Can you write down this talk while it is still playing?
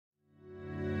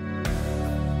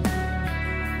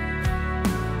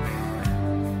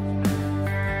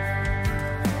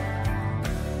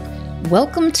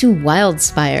Welcome to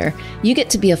Wildspire. You get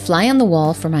to be a fly on the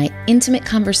wall for my intimate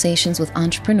conversations with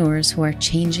entrepreneurs who are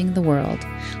changing the world.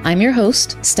 I'm your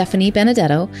host, Stephanie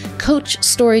Benedetto, coach,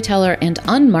 storyteller, and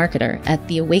unmarketer at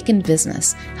The Awakened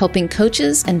Business, helping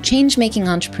coaches and change-making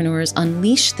entrepreneurs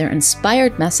unleash their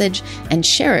inspired message and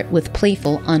share it with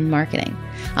playful unmarketing.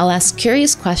 I'll ask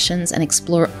curious questions and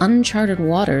explore uncharted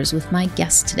waters with my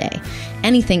guest today.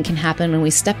 Anything can happen when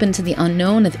we step into the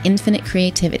unknown of infinite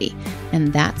creativity,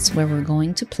 and that's where we're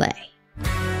going to play.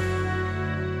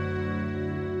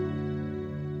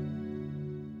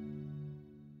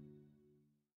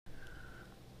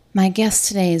 My guest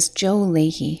today is Jo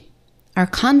Leahy. Our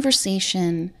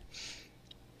conversation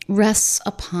rests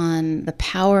upon the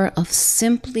power of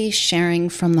simply sharing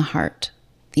from the heart,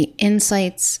 the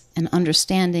insights and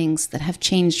understandings that have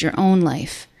changed your own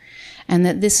life, and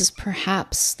that this is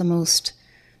perhaps the most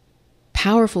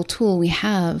powerful tool we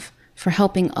have for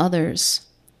helping others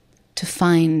to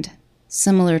find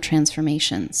similar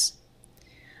transformations.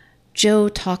 Jo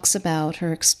talks about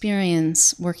her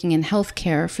experience working in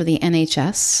healthcare for the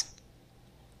NHS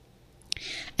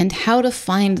and how to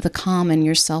find the calm in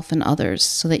yourself and others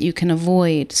so that you can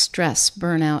avoid stress,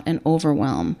 burnout, and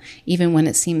overwhelm, even when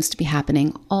it seems to be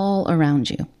happening all around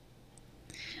you.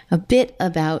 A bit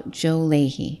about Jo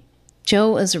Leahy.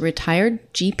 Jo is a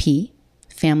retired GP,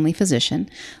 family physician,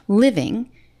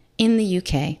 living in the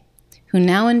UK, who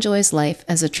now enjoys life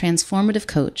as a transformative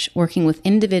coach, working with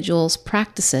individuals,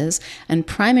 practices, and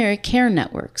primary care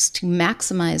networks to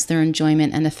maximize their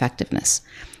enjoyment and effectiveness.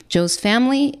 Jo's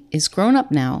family is grown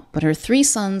up now, but her 3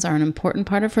 sons are an important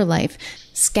part of her life,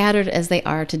 scattered as they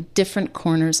are to different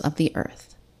corners of the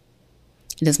earth.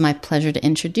 It is my pleasure to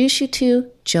introduce you to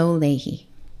Jo Leahy.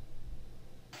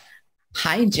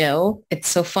 Hi, Jo. It's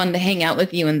so fun to hang out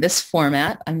with you in this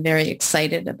format. I'm very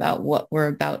excited about what we're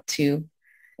about to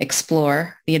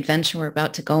explore, the adventure we're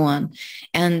about to go on.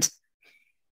 And,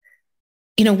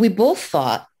 we both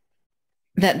thought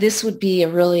that this would be a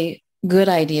really good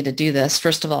idea to do this,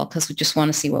 first of all, because we just want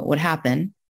to see what would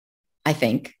happen, I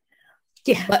think.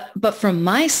 Yeah. But from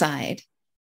my side,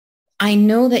 I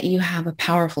know that you have a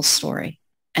powerful story.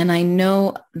 And I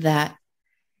know that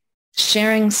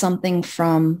sharing something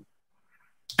from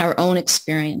our own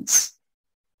experience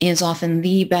is often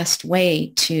the best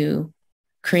way to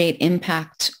create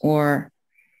impact or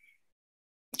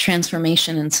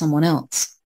transformation in someone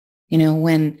else.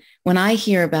 When I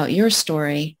hear about your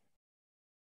story,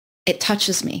 it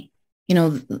touches me.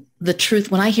 The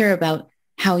truth, when I hear about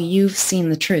how you've seen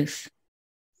the truth,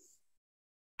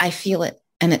 I feel it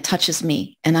and it touches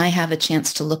me, and I have a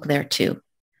chance to look there too.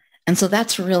 And so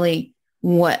that's really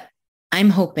what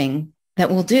I'm hoping that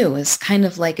we'll do, is kind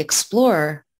of like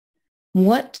explore,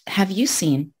 what have you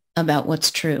seen about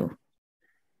what's true,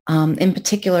 in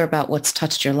particular about what's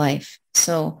touched your life.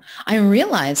 So I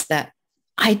realized that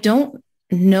I don't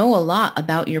know a lot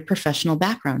about your professional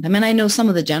background. I mean, I know some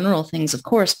of the general things, of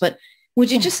course, but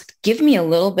would you just give me a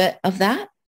little bit of that,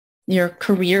 your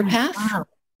career path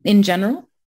in general?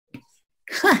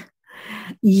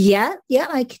 Yeah,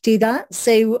 I could do that.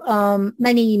 So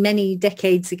many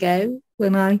decades ago,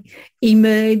 when I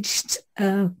emerged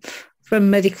from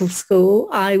medical school,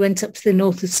 I went up to the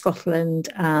north of Scotland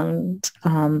and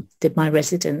did my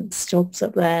residence jobs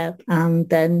up there, and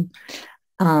then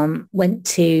went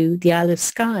to the Isle of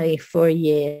Skye for a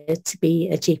year to be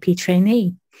a GP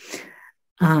trainee.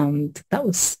 And that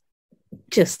was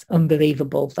just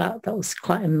unbelievable. That was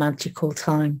quite a magical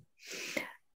time.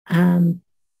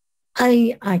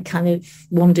 I kind of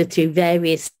wandered through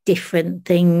various different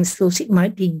things, thought it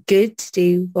might be good to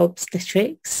do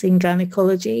obstetrics in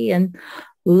gynecology, and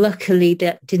luckily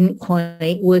that didn't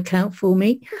quite work out for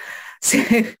me. So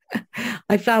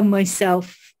I found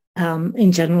myself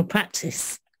in general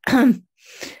practice. And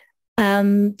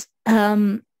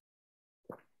I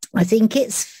think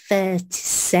it's fair to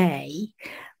say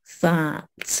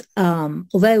that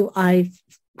although I've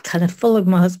kind of followed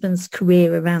my husband's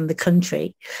career around the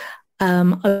country,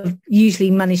 I've usually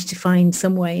managed to find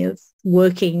some way of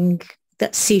working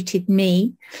that suited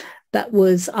me, that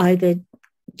was either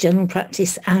general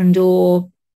practice and or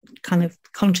kind of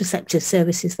contraceptive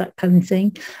services, that kind of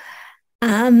thing.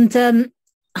 And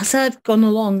as I've gone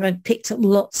along, I've picked up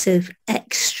lots of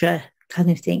extra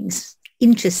kind of things,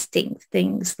 interesting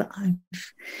things that I've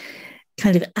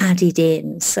kind of added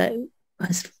in. So I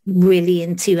was really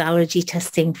into allergy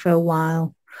testing for a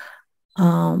while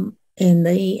in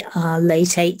the late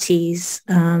 80s.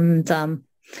 And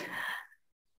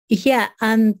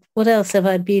and what else have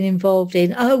I been involved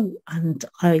in?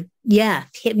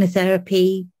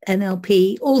 Hypnotherapy,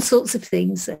 NLP, all sorts of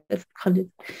things that have kind of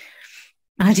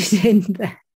added in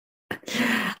there.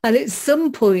 And at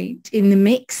some point in the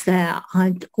mix there,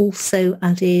 I'd also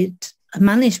added a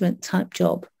management type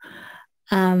job.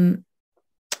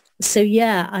 So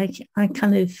yeah, I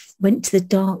kind of went to the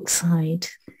dark side,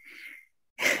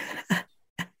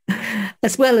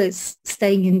 as well as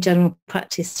staying in general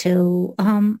practice till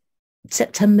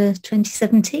September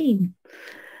 2017.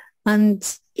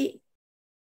 And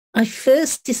I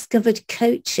first discovered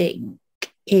coaching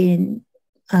in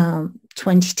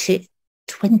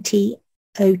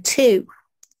 2002.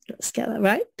 Let's get that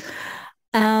right.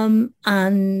 And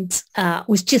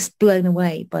was just blown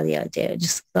away by the idea. I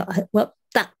just thought, well,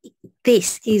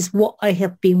 this is what I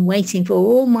have been waiting for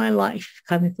all my life,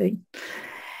 kind of thing.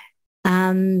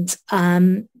 And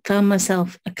found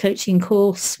myself a coaching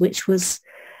course, which was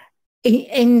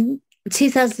in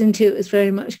 2002. It was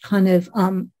very much kind of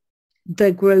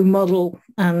the Grow model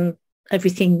and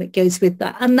everything that goes with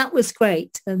that, and that was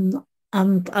great. And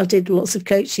I did lots of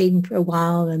coaching for a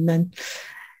while, and then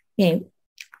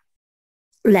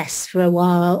less for a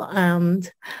while. And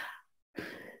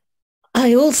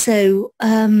I also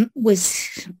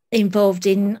was involved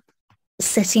in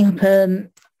setting up a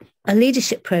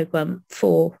leadership program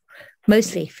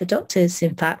mostly for doctors,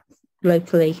 in fact,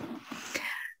 locally.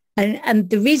 And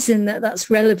the reason that that's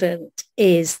relevant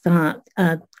is that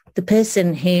the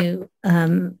person who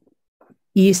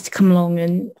used to come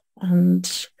along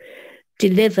and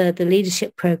deliver the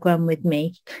leadership program with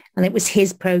me, and it was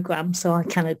his program, so I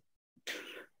kind of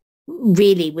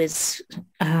really was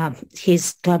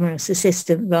his glamorous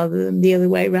assistant rather than the other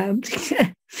way around.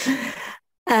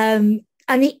 And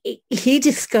he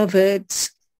discovered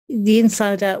the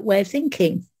inside out way of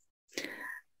thinking.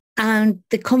 And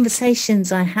the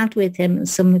conversations I had with him and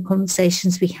some of the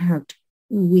conversations we had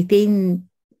within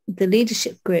the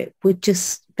leadership group were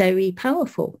just very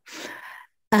powerful.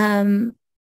 And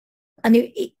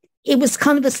it was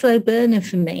kind of a slow burner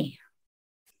for me.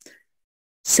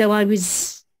 So I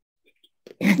was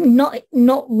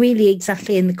not really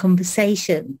exactly in the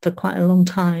conversation for quite a long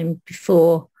time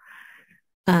before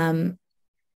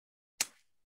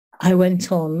I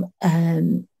went on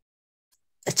a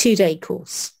 2-day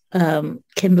course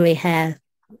Kimberly Hare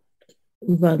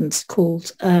runs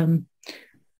called The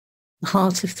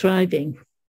Heart of Thriving.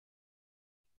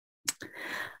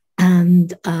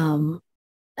 And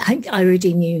I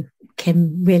already knew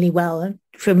Kim really well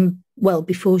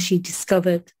before she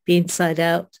discovered the inside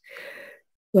out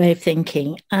way of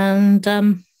thinking. And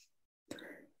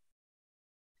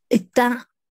that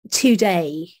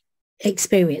 2-day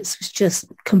experience was just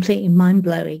completely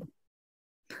mind-blowing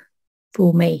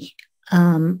for me.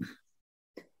 And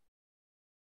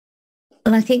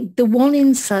I think the one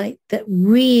insight that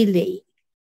really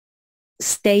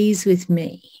stays with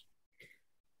me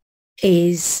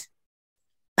is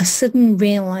a sudden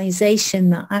realization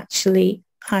that actually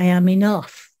I am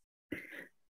enough.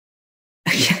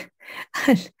 I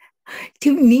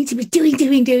don't need to be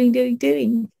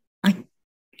doing. I'm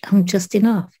just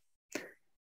enough.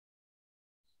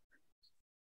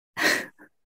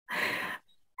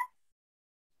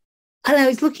 And I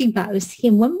was looking back, I was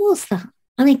thinking, when was that?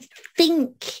 And I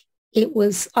think it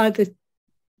was either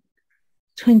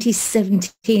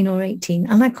 2017 or 18.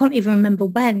 And I can't even remember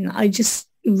when. I just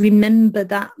remember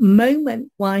that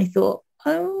moment where I thought,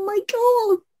 oh my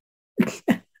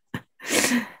God.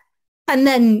 And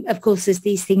then, of course, as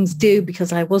these things do,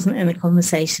 because I wasn't in a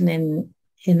conversation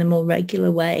in a more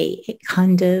regular way, it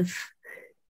kind of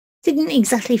didn't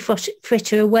exactly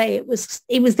fritter away. It was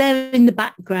there in the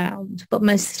background, but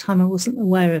most of the time I wasn't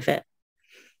aware of it.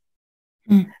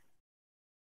 Mm.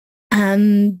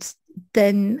 And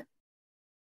then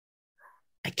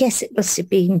I guess it must have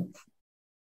been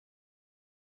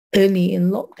early in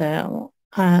lockdown.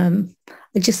 I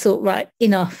just thought, right,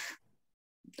 enough.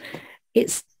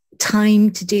 It's time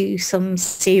to do some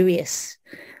serious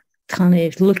kind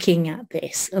of looking at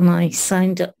this. And I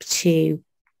signed up to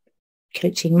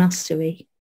Coaching Mastery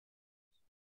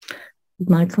with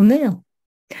Michael Neal,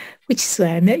 which is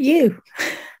where I met you.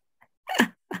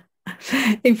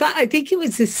 In fact, I think it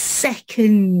was the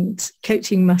second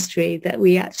Coaching Mastery that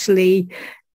we actually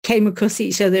came across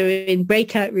each other in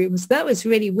breakout rooms. That was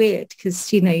really weird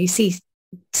because, you see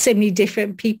so many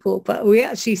different people, but we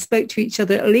actually spoke to each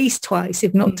other at least twice,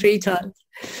 if not 3 times.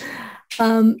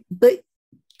 But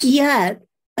yeah,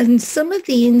 and some of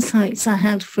the insights I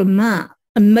had from that,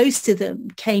 and most of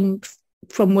them came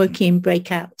from working in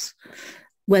breakouts,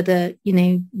 whether,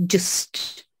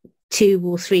 just 2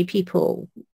 or 3 people,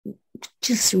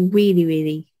 just really,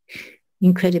 really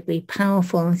incredibly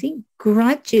powerful. And I think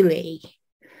gradually,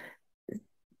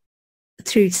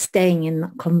 through staying in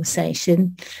that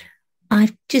conversation,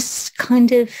 I've just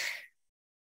kind of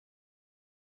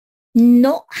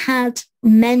not had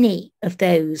many of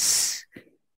those.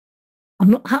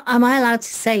 Am I allowed to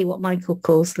say what Michael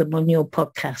calls them on your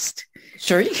podcast?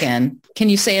 Sure you can. Can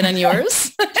you say it on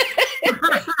yours?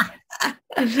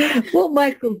 What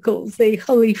Michael calls the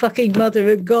holy fucking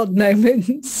mother of God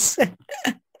moments.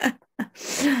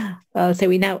 So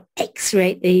we now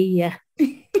X-rate the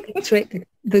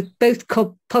both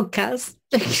podcasts.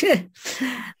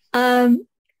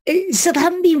 So there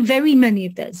haven't been very many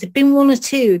of those. There've been one or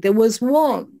two. There was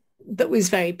one that was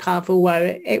very powerful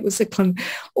where it was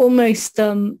almost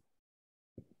a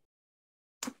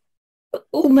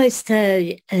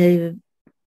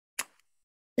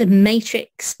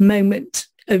matrix moment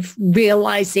of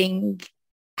realizing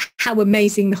how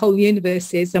amazing the whole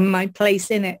universe is and my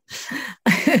place in it.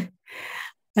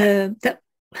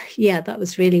 That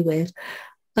was really weird.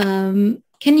 Can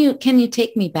you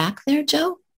take me back there,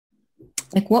 Jo?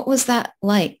 Like, what was that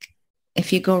like?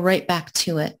 If you go right back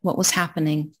to it, what was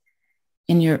happening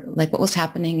what was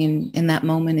happening in that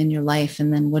moment in your life?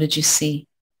 And then what did you see?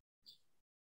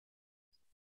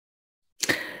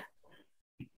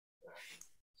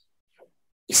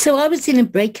 So I was in a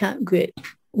breakout group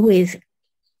with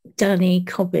Danny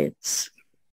Cobbins.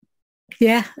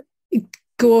 Yeah,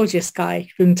 gorgeous guy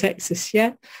from Texas,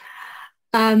 yeah.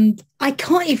 And I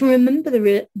can't even remember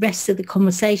the rest of the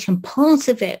conversation. Part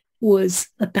of it was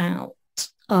about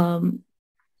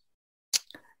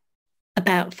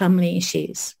family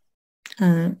issues,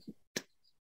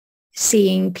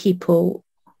 seeing people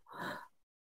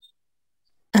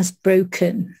as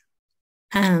broken.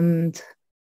 And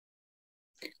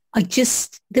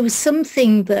there was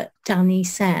something that Danny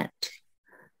said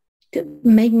that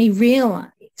made me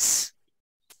realize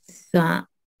that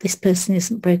this person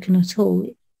isn't broken at all.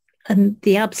 And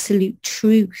the absolute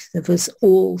truth of us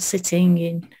all sitting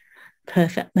in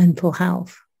perfect mental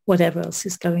health, whatever else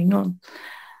is going on.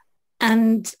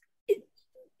 And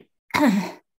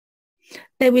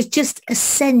there was just a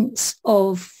sense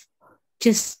of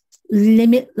just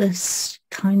limitless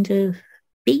kind of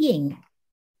being.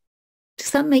 Does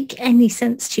that make any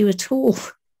sense to you at all?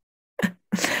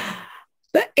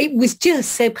 But it was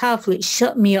just so powerful. It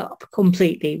shut me up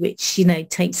completely, which,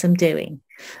 takes some doing.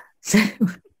 So,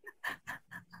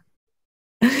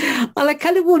 and I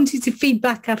kind of wanted to feed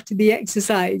back after the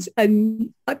exercise,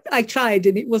 and I tried,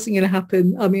 and it wasn't going to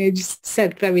happen. I mean, I just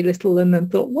said very little and then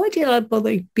thought, why did I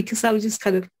bother? Because I was just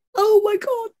kind of, oh my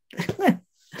God.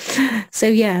 So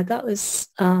yeah, that was,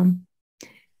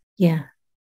 yeah.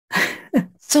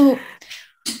 So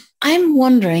I'm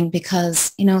wondering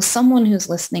because, someone who's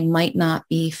listening might not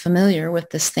be familiar with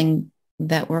this thing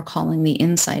that we're calling the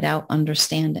inside out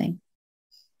understanding.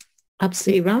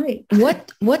 Absolutely right.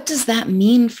 What does that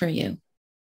mean for you?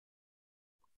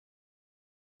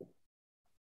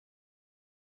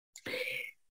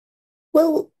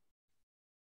 Well,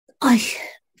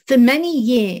 for many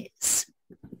years,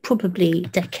 probably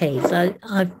decades,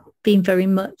 I've been very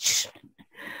much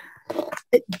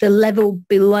at the level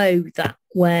below that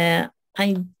where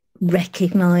I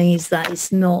recognize that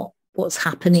it's not what's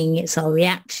happening, it's our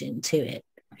reaction to it.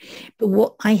 But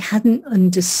what I hadn't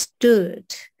understood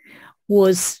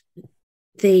was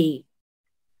the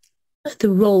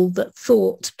role that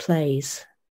thought plays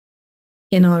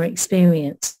in our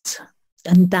experience.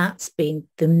 And that's been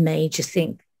the major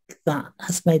thing that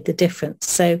has made the difference.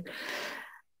 So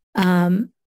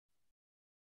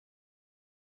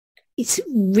it's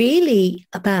really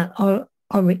about our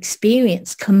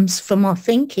experience comes from our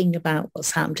thinking about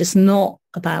what's happened, just not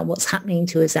about what's happening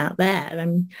to us out there.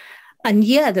 And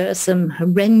yeah, there are some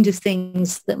horrendous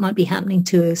things that might be happening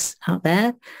to us out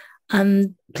there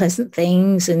and pleasant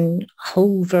things and a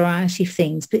whole variety of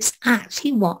things. But it's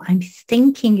actually what I'm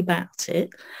thinking about it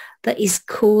that is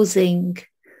causing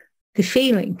the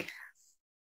feeling.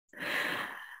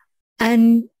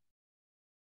 And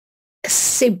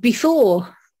so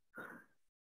before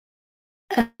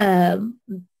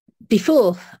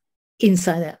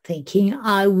inside out thinking,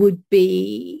 I would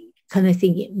be kind of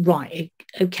thinking, right,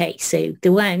 okay, so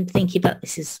the way I'm thinking about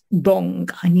this is wrong.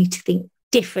 I need to think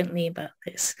differently about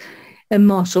this and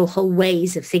marshal whole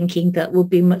ways of thinking that will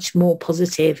be much more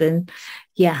positive. And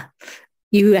yeah,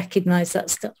 you recognize that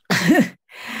stuff.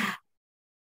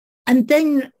 And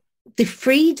then the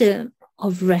freedom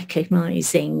of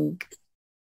recognizing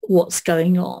what's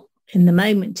going on in the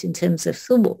moment in terms of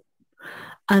thought,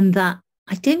 and that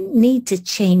I don't need to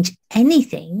change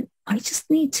anything. I just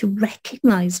need to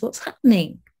recognize what's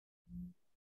happening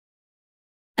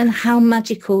and how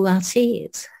magical that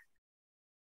is.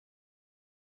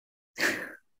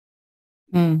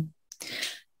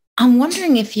 I'm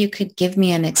wondering if you could give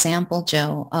me an example,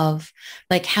 Jo, of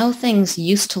like how things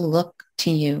used to look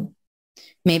to you,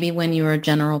 maybe when you were a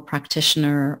general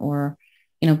practitioner or,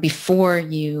 before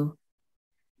you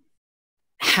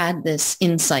had this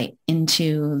insight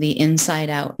into the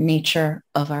inside out nature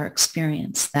of our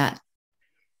experience, that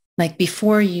like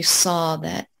before you saw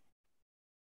that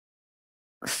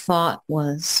thought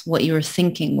was what you were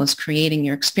thinking was creating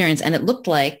your experience. And it looked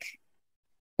like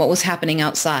what was happening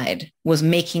outside was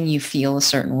making you feel a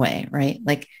certain way, right?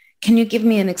 Like, can you give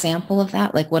me an example of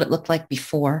that? Like what it looked like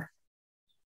before?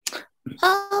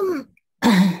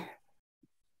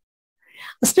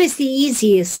 I suppose the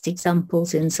easiest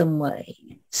examples in some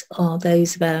ways are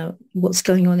those about what's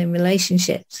going on in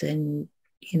relationships and,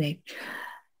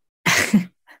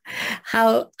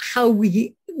 how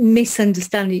we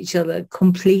misunderstand each other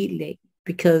completely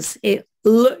because it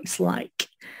looks like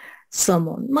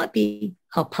someone, might be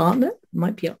our partner,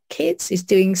 might be our kids, is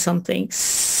doing something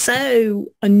so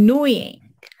annoying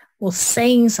or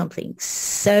saying something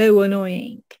so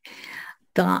annoying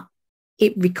that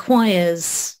it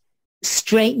requires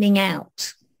straightening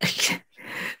out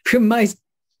from my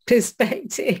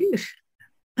perspective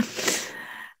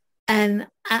and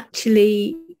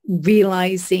actually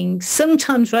realizing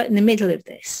sometimes right in the middle of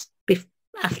this,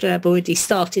 after I've already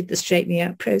started the straightening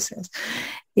out process,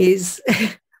 is,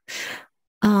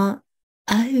 oh,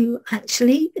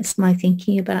 actually, it's my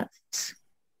thinking about this.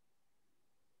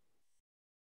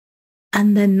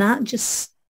 And then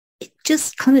it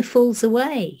just kind of falls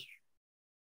away.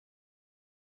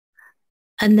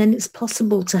 And then it's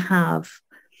possible to have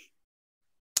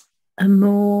a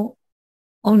more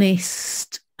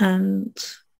honest and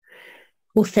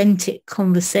authentic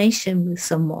conversation with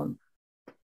someone.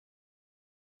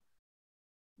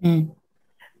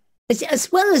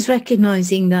 As well as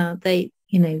recognizing that they,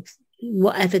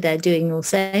 whatever they're doing or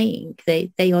saying,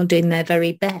 they are doing their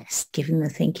very best, given the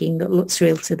thinking that looks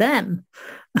real to them.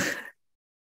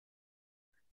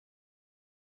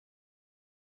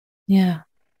 Yeah.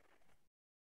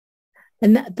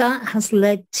 And that has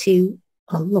led to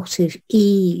a lot of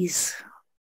ease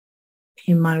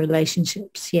in my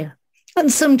relationships, yeah.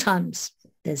 And sometimes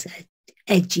there's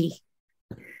edgy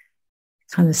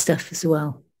kind of stuff as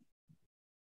well,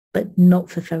 but not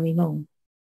for very long.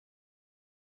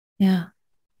 Yeah.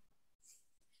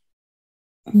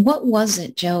 What was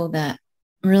it, Jo, that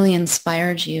really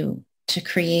inspired you to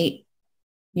create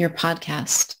your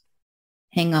podcast,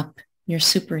 Hang Up Your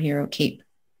Superhero Cape?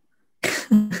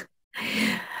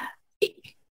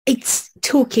 It's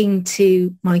talking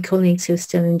to my colleagues who are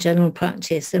still in general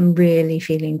practice and really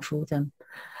feeling for them.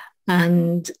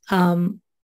 And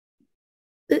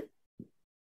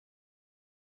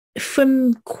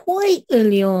from quite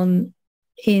early on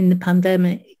in the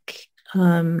pandemic,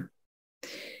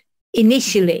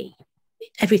 initially,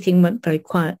 everything went very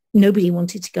quiet. Nobody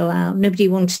wanted to go out. Nobody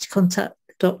wanted to contact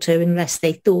the doctor unless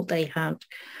they thought they had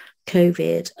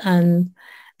COVID. And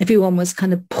everyone was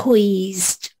kind of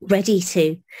poised, ready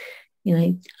to,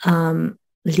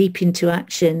 leap into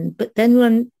action. But then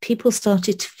when people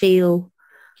started to feel,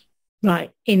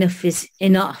 right, enough is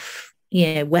enough,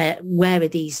 where are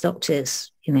these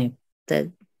doctors? They're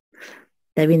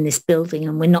in this building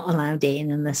and we're not allowed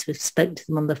in unless we've spoken to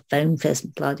them on the phone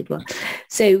first, blah, blah, blah.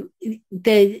 So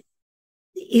it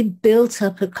built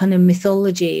up a kind of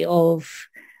mythology of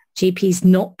GPs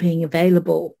not being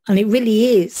available. And it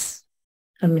really is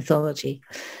a mythology.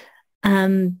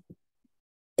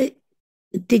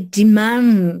 The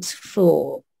demand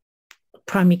for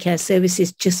primary care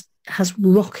services just has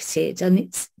rocketed and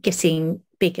it's getting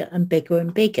bigger and bigger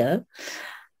and bigger.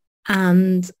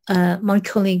 And my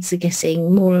colleagues are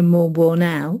getting more and more worn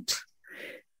out.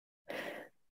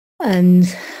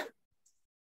 And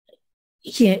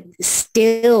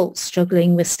still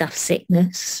struggling with staff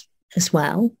sickness as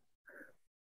well.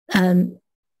 So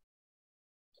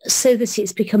that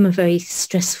it's become a very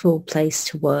stressful place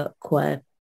to work where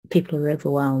people are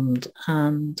overwhelmed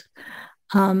and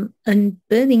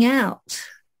burning out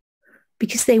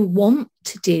because they want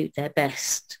to do their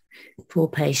best for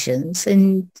patients.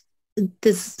 And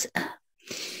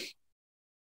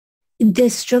they're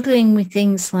struggling with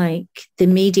things like the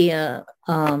media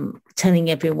telling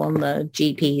everyone that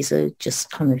GPs are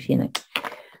just kind of,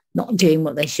 not doing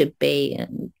what they should be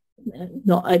and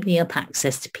not opening up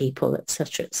access to people,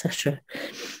 etc., etc.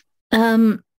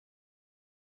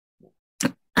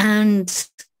 And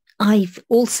I've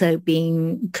also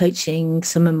been coaching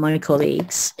some of my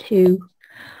colleagues who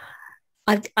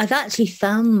I've actually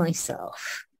found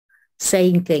myself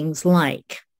saying things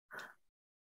like,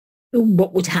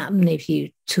 what would happen if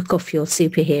you took off your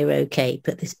superhero cape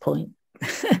at this point?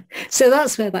 So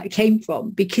that's where that came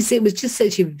from, because it was just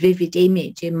such a vivid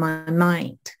image in my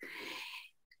mind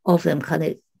of them kind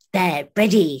of there,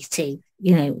 ready to,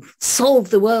 solve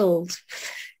the world,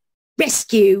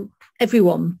 rescue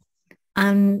everyone,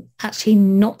 and actually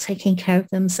not taking care of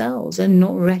themselves and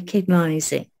not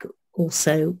recognizing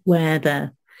also where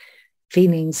the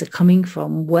feelings are coming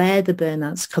from, where the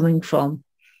burnout's coming from,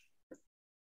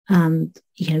 and,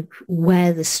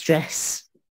 where the stress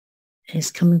is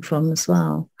coming from as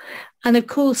well. And of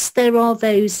course, there are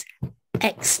those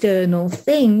external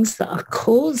things that are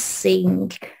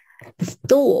causing the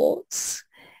thoughts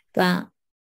that,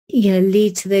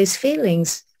 lead to those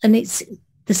feelings. And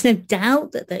there's no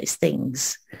doubt that those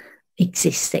things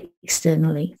exist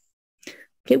externally.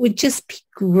 It would just be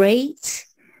great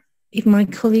if my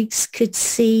colleagues could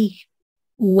see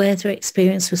where their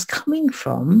experience was coming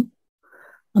from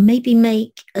and maybe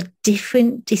make a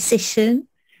different decision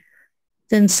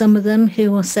than some of them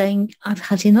who are saying, I've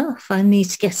had enough, I need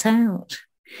to get out.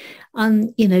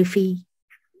 And, for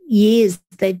years,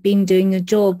 they've been doing a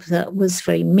job that was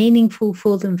very meaningful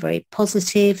for them, very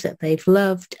positive, that they've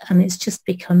loved, and it's just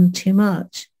become too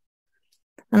much.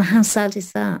 And how sad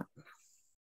is that?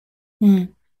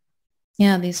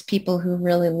 Yeah, these people who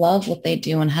really love what they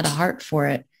do and had a heart for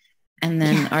it, and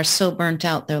then are so burnt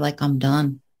out, they're like, I'm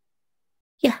done.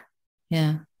 Yeah.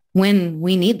 Yeah. When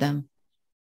we need them.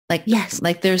 Yes.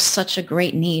 Like there's such a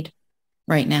great need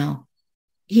right now.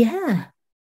 Yeah.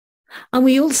 And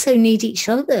we also need each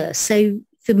other. So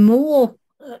the more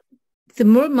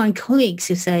my colleagues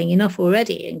are saying enough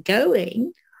already and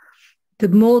going, the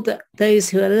more that those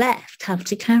who are left have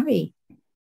to carry.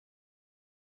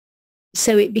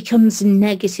 So it becomes a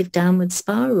negative downward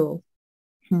spiral.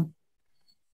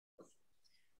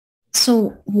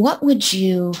 So what would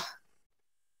you,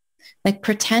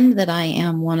 pretend that I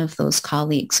am one of those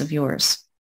colleagues of yours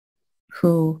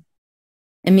who,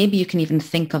 and maybe you can even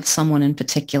think of someone in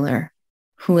particular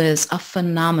who is a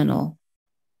phenomenal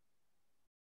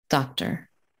doctor,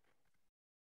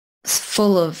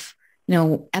 full of,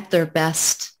 at their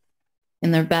best, in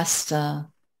their best,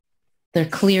 their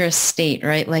clearest state,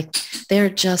 right? Like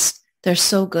they're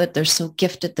so good. They're so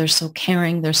gifted. They're so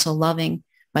caring. They're so loving.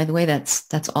 By the way,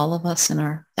 that's all of us at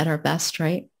our best,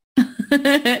 right?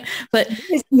 But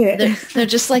they're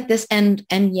just like this. And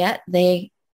yet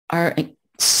they are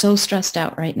so stressed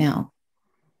out right now,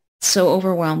 so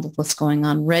overwhelmed with what's going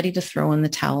on, ready to throw in the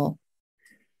towel.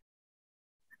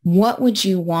 What would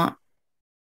you want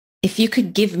if you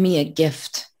could give me a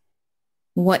gift?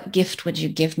 What gift would you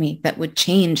give me that would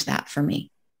change that for me?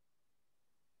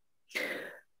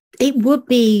 It would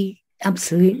be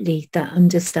absolutely that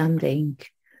understanding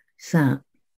that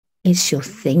it's your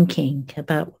thinking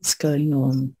about what's going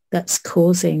on that's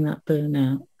causing that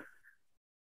burnout,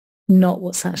 not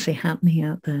what's actually happening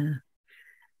out there,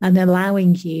 and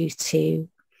allowing you to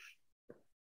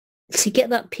get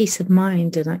that peace of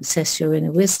mind and access your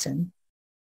inner wisdom.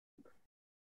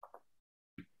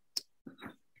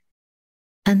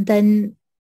 And then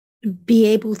be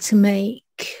able to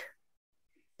make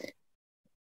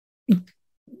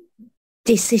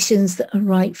decisions that are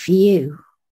right for you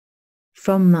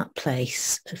from that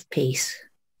place of peace.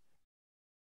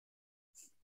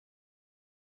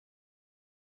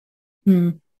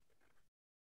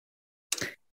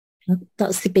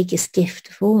 That's the biggest gift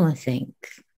of all, I think.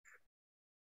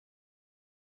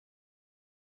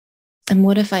 And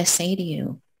what if I say to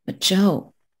you, but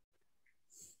Jo,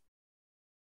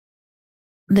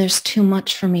 there's too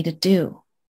much for me to do.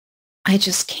 I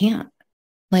just can't.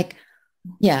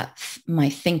 My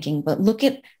thinking, but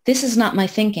this is not my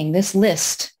thinking. This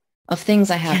list of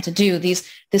things I have to do,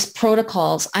 this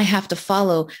protocols I have to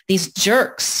follow, these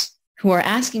jerks who are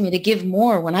asking me to give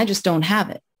more when I just don't have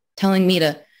it, telling me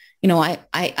to,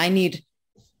 I need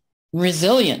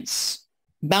resilience,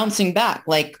 bouncing back.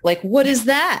 Like, what is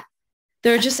that?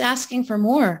 They're just asking for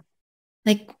more.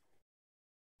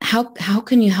 How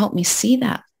can you help me see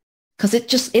that? Because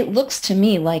it looks to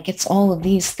me like it's all of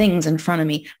these things in front of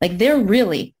me. Like they're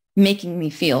really making me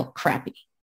feel crappy.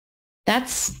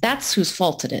 That's whose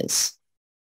fault it is.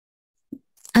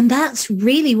 And that's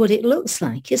really what it looks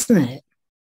like, isn't it?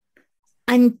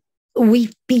 And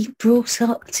we've been brought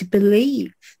up to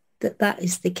believe that that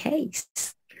is the case,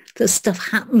 that stuff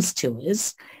happens to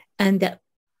us and that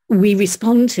we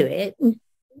respond to it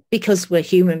because we're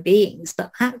human beings.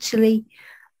 But actually,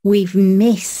 we've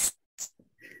missed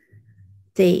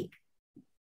the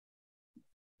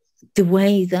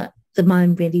way that the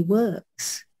mind really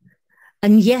works.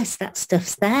 And yes, that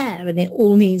stuff's there and it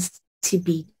all needs to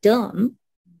be done.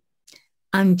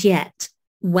 And yet,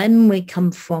 when we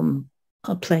come from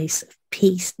a place of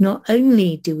peace, not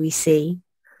only do we see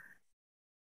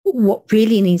what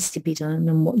really needs to be done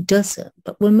and what doesn't,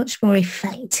 but we're much more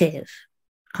effective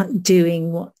at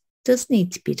doing what does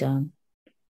need to be done.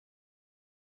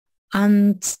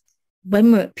 And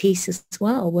when we're at peace as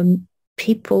well, when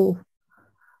people,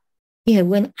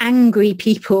 when angry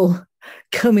people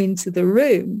come into the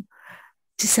room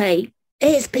to say,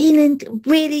 it's been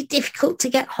really difficult to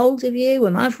get hold of you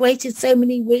and I've waited so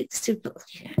many weeks to...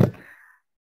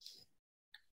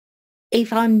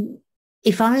 If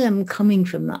I am coming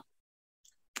from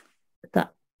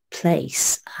that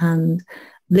place and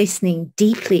listening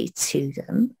deeply to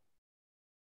them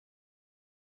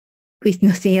with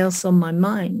nothing else on my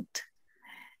mind,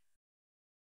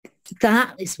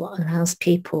 that is what allows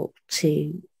people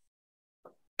to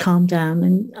calm down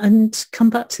and come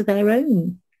back to their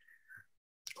own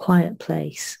quiet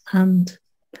place. And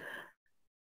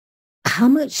how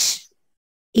much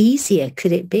easier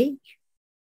could it be?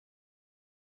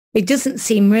 It doesn't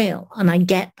seem real, and I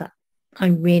get that. I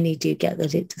really do get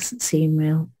that it doesn't seem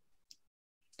real.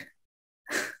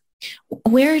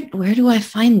 Where do I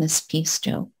find this peace,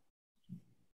 Jo?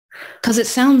 Because it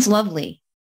sounds lovely.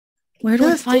 Where do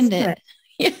I find it?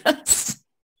 Yes.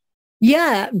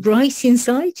 Yeah, right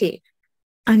inside you.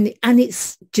 And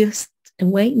it's just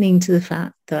awakening to the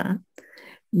fact that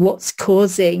what's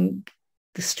causing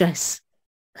the stress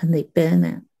and the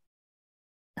burnout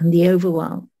and the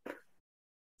overwhelm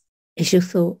is your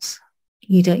thoughts.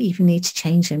 You don't even need to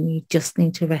change them. You just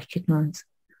need to recognize.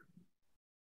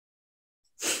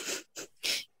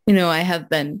 I have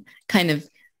been kind of,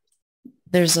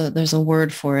 there's a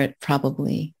word for it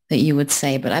probably that you would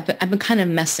say, but I've been kind of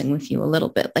messing with you a little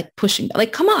bit, like pushing,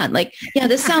 like, come on, like, yeah,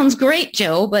 this sounds great,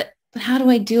 Jo, but how do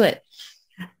I do it?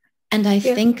 And I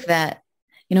think that,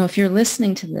 if you're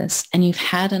listening to this and you've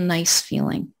had a nice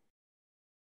feeling,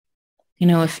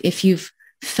 if you've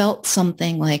felt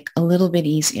something like a little bit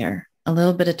easier, a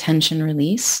little bit of tension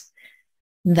release,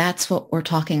 that's what we're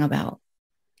talking about.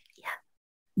 Yeah.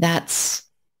 That's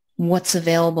what's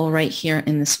available right here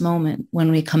in this moment when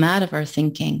we come out of our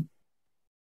thinking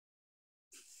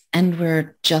and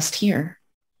we're just here.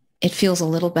 It feels a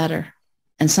little better.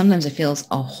 And sometimes it feels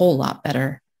a whole lot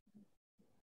better.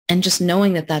 And just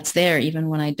knowing that that's there, even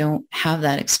when I don't have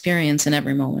that experience in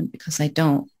every moment, because I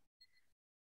don't.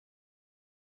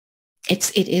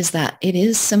 It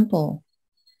is simple.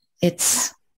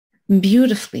 It's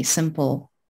beautifully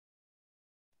simple.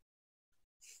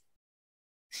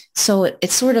 So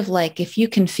it's sort of like, if you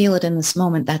can feel it in this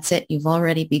moment, that's it. You've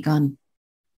already begun.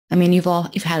 I mean, you've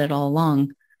had it all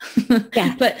along.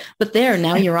 Yeah. but there,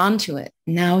 now you're onto it.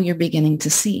 Now you're beginning to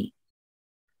see.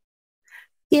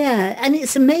 Yeah. And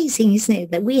it's amazing, isn't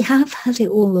it, that we have had it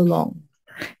all along,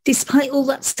 despite all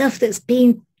that stuff that's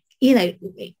been,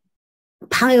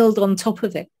 piled on top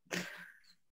of it.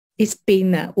 It's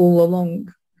been there all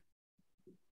along.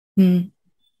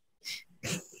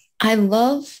 I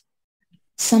love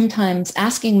sometimes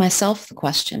asking myself the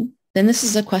question. Then this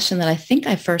is a question that I think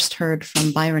I first heard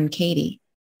from Byron Katie,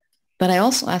 but I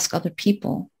also ask other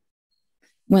people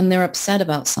when they're upset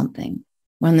about something,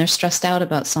 when they're stressed out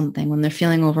about something, when they're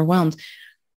feeling overwhelmed.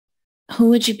 Who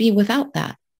would you be without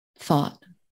that thought?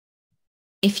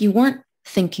 If you weren't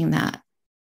thinking that,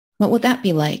 what would that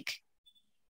be like?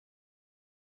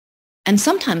 And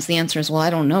sometimes the answer is, well, I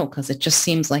don't know, because it just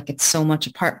seems like it's so much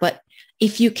apart. But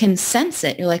if you can sense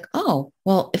it, you're like, oh,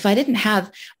 well, what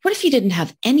if you didn't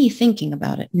have any thinking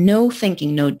about it? No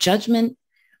thinking, no judgment,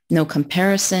 no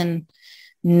comparison,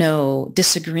 no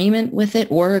disagreement with it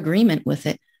or agreement with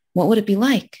it. What would it be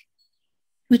like?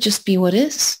 It would just be what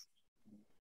is.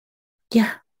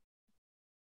 Yeah.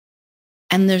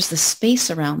 And there's the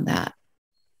space around that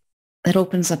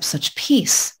opens up such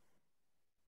peace.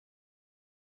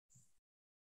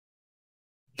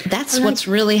 That's what's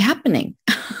really happening.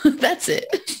 That's it.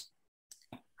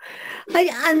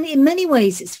 And in many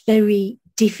ways, it's very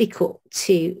difficult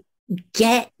to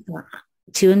get that,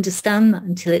 to understand that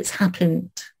until it's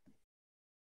happened,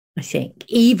 I think,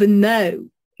 even though,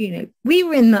 we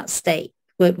were in that state,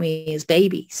 weren't we, as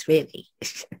babies, really?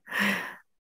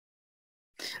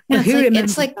 Yeah,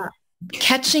 it's like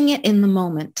catching it in the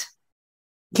moment.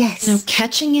 Yes.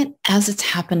 Catching it as it's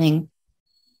happening.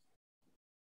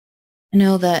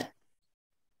 That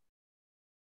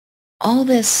all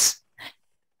this,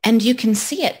 and you can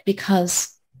see it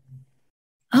because,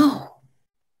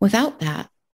 without that,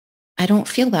 I don't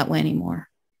feel that way anymore.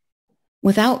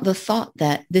 Without the thought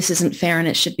that this isn't fair and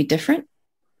it should be different,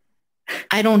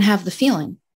 I don't have the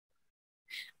feeling.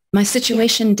 My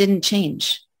situation didn't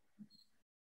change.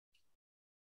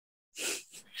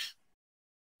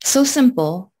 So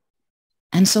simple,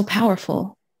 and so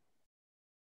powerful.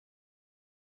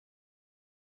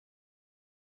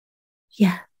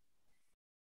 Yeah.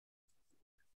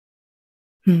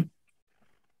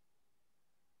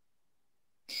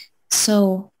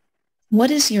 So what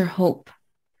is your hope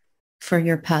for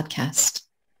your podcast?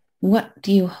 What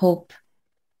do you hope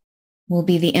will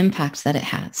be the impact that it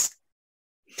has?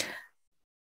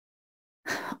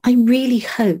 I really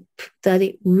hope that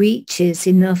it reaches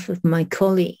enough of my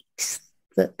colleagues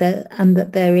that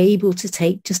they're able to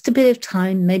take just a bit of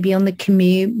time, maybe on the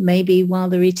commute, maybe while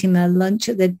they're eating their lunch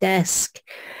at their desk,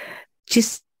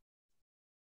 just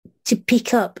to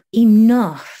pick up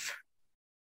enough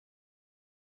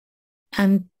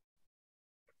and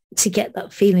to get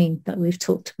that feeling that we've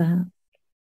talked about.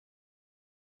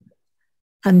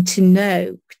 And to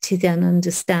then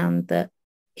understand that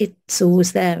it's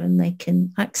always there and they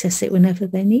can access it whenever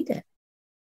they need it.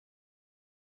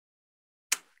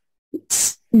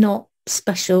 It's not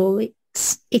special. It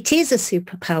is a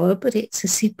superpower, but it's a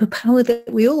superpower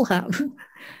that we all have.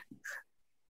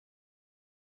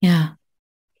 Yeah.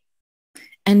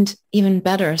 And even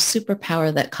better, a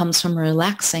superpower that comes from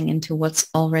relaxing into what's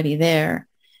already there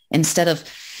instead of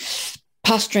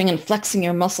posturing and flexing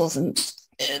your muscles and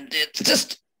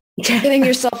just getting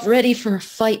yourself ready for a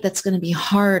fight that's going to be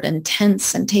hard and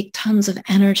tense and take tons of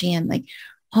energy, and like,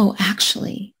 oh,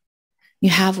 actually, you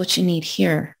have what you need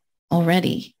here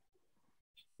already.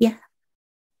 Yeah.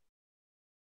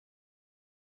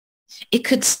 It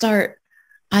could start,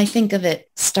 I think of it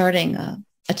starting a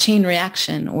chain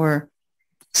reaction or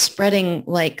spreading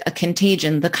like a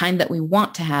contagion, the kind that we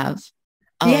want to have.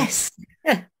 Yes.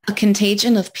 A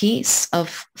contagion of peace,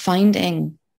 of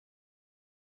finding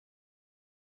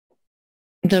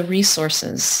the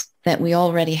resources that we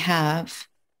already have.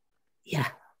 Yeah.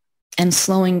 And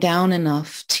slowing down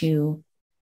enough to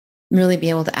really be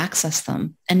able to access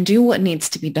them and do what needs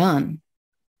to be done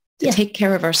to take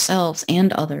care of ourselves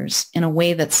and others in a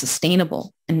way that's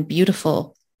sustainable and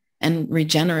beautiful and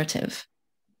regenerative.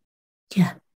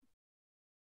 Yeah.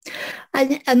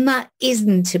 And that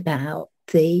isn't about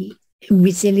the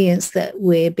resilience that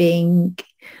we're being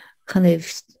kind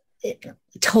of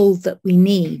told that we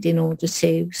need in order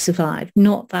to survive.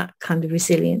 Not that kind of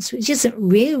resilience, which isn't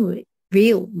real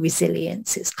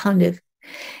resilience.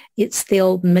 It's the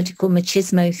old medical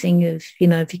machismo thing of,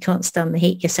 if you can't stand the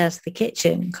heat, get out of the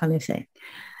kitchen kind of thing,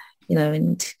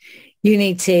 and you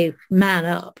need to man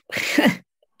up.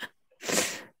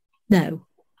 No,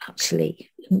 actually,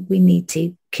 we need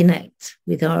to connect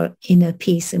with our inner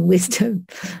peace and wisdom.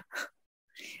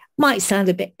 Might sound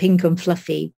a bit pink and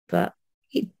fluffy, but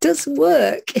it does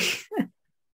work.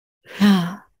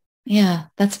 Yeah,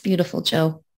 that's beautiful,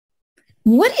 Jo.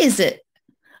 What is it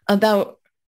about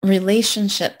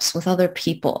relationships with other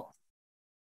people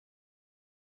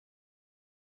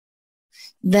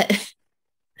that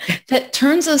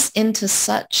turns us into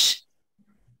such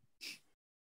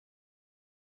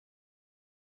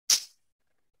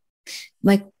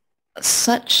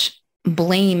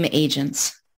blame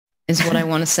agents is what I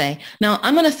want to say. Now,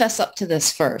 I'm going to fess up to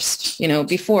this first,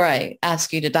 before I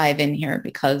ask you to dive in here,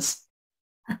 because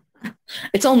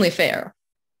it's only fair.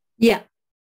 Yeah.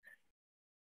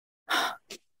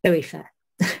 Very fair.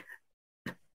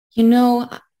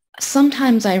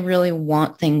 Sometimes I really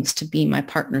want things to be my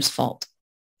partner's fault.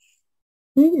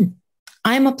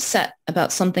 I'm upset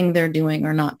about something they're doing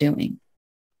or not doing.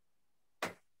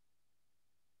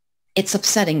 It's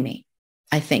upsetting me,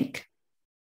 I think.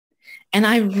 And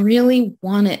I really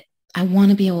want it. I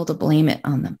want to be able to blame it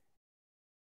on them.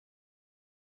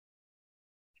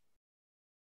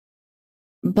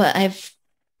 But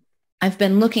I've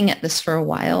been looking at this for a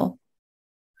while.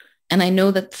 And I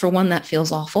know that for one, that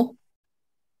feels awful.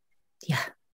 Yeah.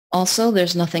 Also,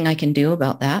 there's nothing I can do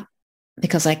about that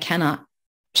because I cannot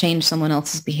change someone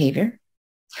else's behavior.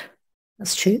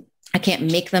 That's true. I can't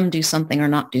make them do something or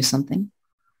not do something.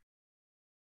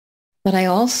 But I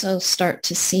also start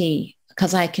to see,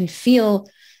 because I can feel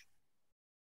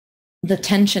the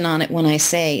tension on it when I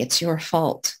say it's your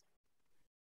fault.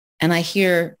 And I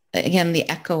hear, again, the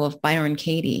echo of Byron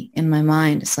Katie in my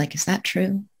mind. It's like, is that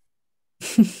true?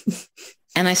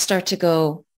 And I start to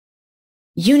go,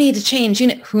 you need to change.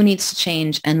 Who needs to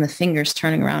change? And the fingers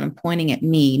turning around and pointing at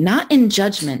me, not in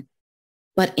judgment,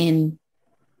 but in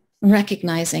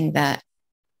recognizing that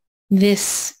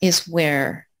this is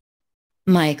where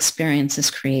my experience is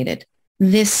created.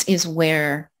 This is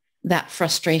where that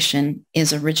frustration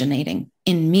is originating,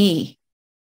 in me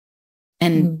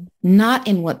and not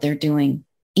in what they're doing,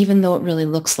 even though it really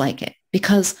looks like it.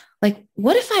 Because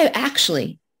what if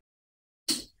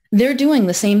they're doing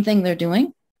the same thing they're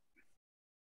doing,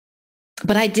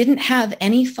 But I didn't have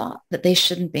any thought that they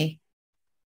shouldn't be.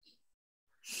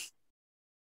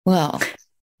 Well,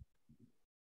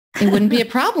 it wouldn't be a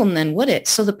problem then, would it?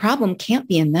 So the problem can't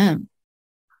be in them.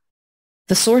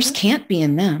 The source can't be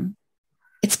in them.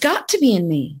 It's got to be in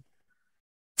me.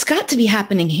 It's got to be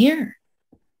happening here.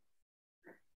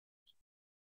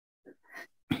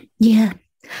 Yeah.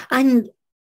 And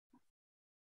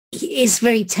it's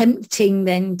very tempting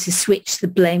then to switch the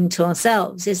blame to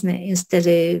ourselves, isn't it? Instead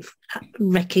of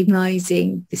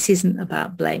recognizing this isn't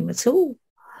about blame at all.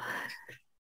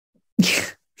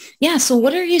 Yeah. So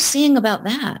what are you seeing about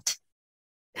that?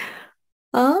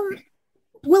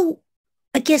 Well,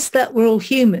 I guess that we're all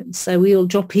humans, so we all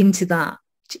drop into that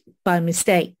by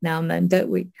mistake now and then, don't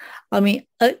we? I mean,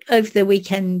 over the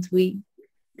weekend,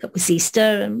 it was Easter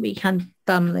and we had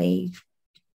family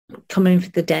come in for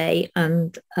the day,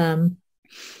 and a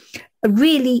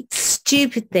really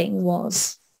stupid thing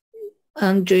was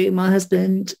Andrew, my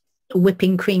husband,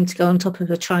 whipping cream to go on top of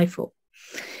a trifle.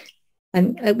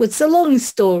 And it was a long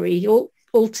story, all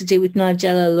to do with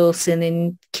Nigella Lawson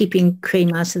and keeping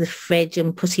cream out of the fridge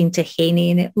and putting tahini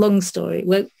in it. Long story.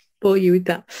 Won't bore you with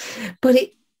that. But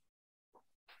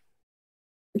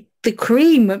the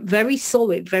cream went very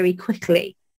solid very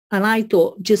quickly. And I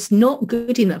thought just not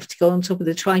good enough to go on top of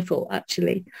the trifle,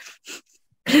 actually.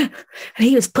 And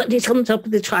he was putting it on top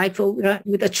of the trifle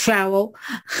with a trowel.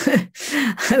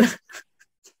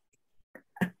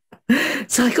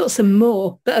 So I got some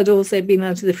more that had also been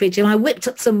out of the fridge, and I whipped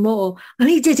up some more, and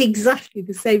he did exactly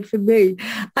the same for me.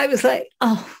 I was like,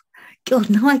 oh, God,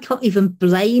 now I can't even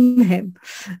blame him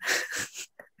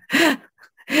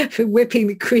for whipping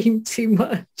the cream too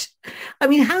much. I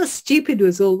mean, how stupid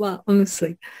was all that,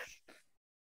 honestly?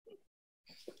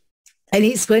 And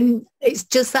it's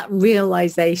just that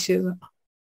realization,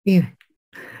 you know.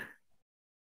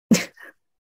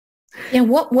 Yeah.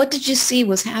 What did you see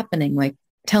was happening? Like,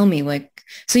 tell me, like,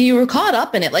 so you were caught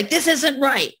up in it. Like, this isn't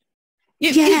right.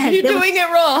 You're doing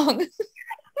it wrong.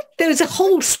 There was a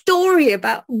whole story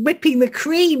about whipping the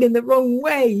cream in the wrong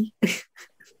way.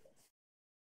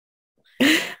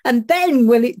 And then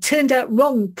when it turned out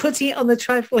wrong, putting it on the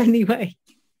trifle anyway.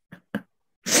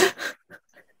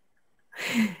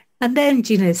 And then,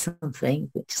 do you know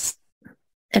something?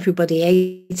 Everybody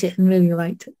ate it and really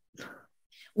liked it.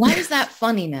 Why is that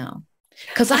funny now?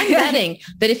 Because I'm betting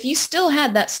that if you still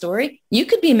had that story, you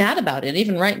could be mad about it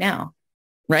even right now.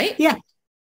 Right? Yeah.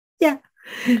 Yeah.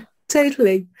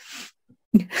 Totally.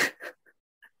 And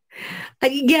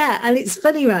it's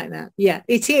funny right now. Yeah,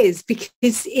 it is, because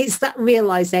it's that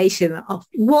realization of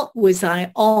what was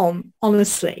I on,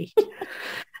 honestly.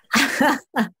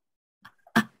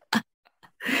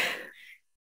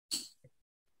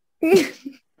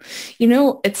 You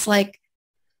know, it's like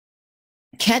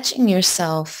catching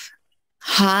yourself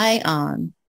high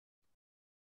on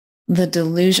the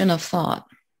delusion of thought.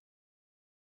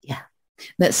 Yeah.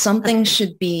 That something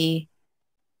should be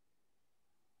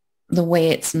the way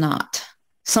it's not.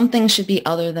 Something should be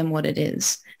other than what it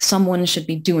is. Someone should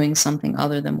be doing something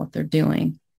other than what they're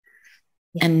doing.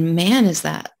 Yeah. And man, is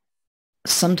that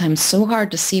sometimes so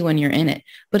hard to see when you're in it.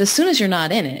 But as soon as you're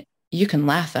not in it, you can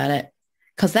laugh at it.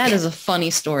 Because that is a funny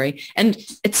story. And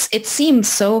it seems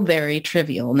so very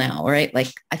trivial now, right?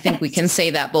 Like, I think we can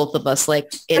say that, both of us,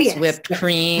 like, it's whipped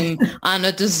cream on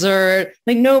a dessert.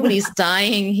 Like, nobody's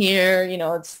dying here. You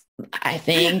know, I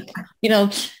think,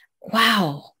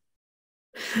 wow.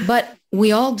 But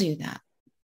we all do that.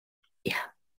 Yeah.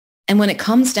 And when it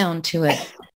comes down to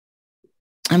it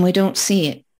and we don't see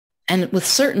it, and with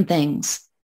certain things,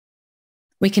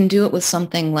 we can do it with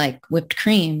something like whipped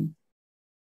cream.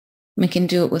 We can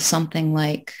do it with something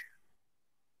like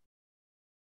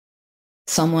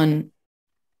someone,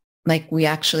 like we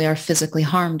actually are physically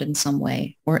harmed in some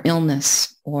way, or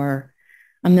illness, or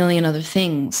a million other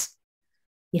things.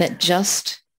 That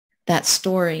just that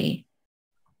story,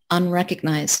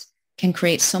 unrecognized, can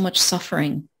create so much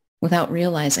suffering without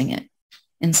realizing it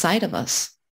inside of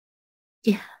us.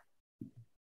 Yeah.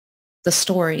 The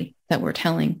story that we're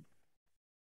telling.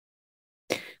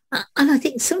 And I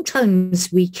think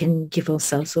sometimes we can give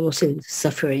ourselves a lot of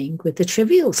suffering with the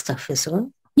trivial stuff as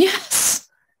well. Yes.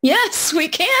 Yes, we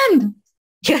can.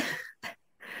 Yeah.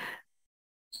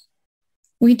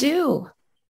 We do.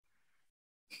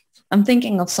 I'm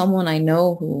thinking of someone I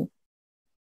know who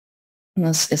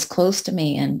is close to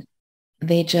me, and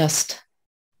they just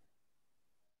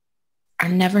are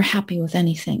never happy with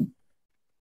anything.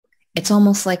 It's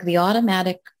almost like the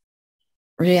automatic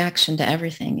reaction to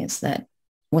everything is that,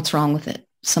 what's wrong with it?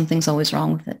 Something's always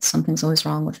wrong with it. Something's always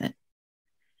wrong with it.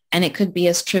 And it could be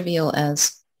as trivial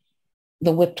as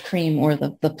the whipped cream or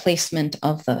the placement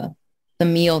of the the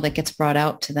meal that gets brought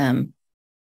out to them,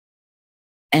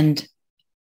 and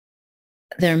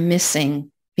they're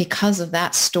missing, because of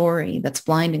that story that's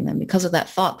blinding them, because of that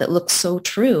thought that looks so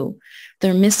true,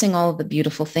 they're missing all of the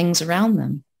beautiful things around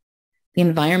them, the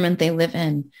environment they live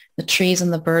in, the trees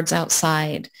and the birds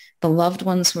outside, the loved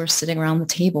ones who are sitting around the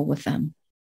table with them.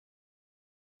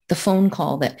 The phone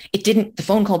call the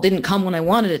phone call didn't come when I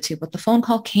wanted it to, but the phone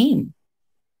call came.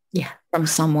 Yeah. From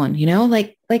someone,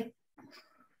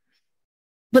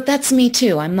 but that's me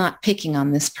too. I'm not picking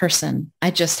on this person.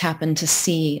 I just happen to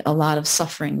see a lot of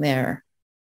suffering there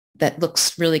that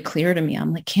looks really clear to me.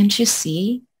 I'm like, can't you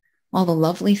see all the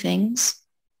lovely things?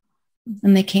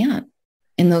 And they can't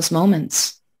in those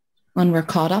moments when we're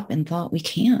caught up in thought. We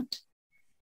can't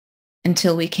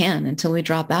until we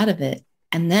drop out of it.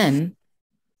 And then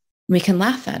we can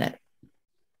laugh at it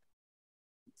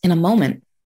in a moment.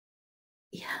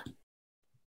 Yeah.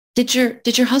 Did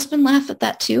your husband laugh at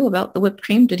that too, about the whipped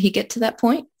cream? Did he get to that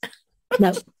point?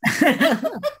 No.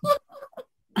 I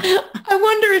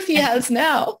wonder if he has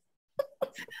now.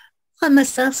 I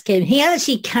must ask him. He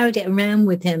actually carried it around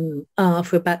with him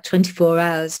for about 24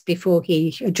 hours before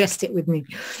he addressed it with me.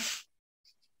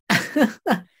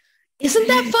 Isn't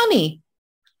that funny?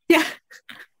 Yeah.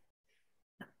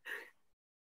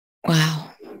 Wow.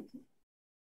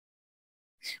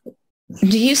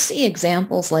 Do you see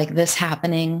examples like this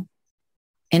happening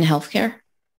in healthcare?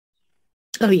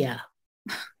 Oh, yeah.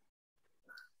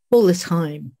 All the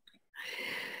time.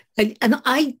 And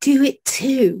I do it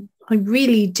too. I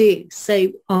really do.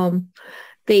 So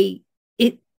the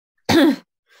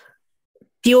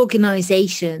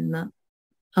organization,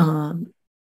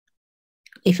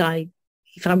 if I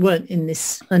weren't in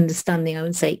this understanding, I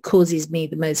would say it causes me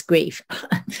the most grief.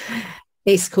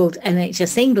 It's called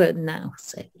NHS England now.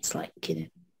 So it's like,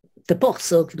 the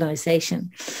boss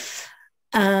organization.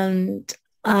 And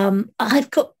I've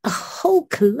got a whole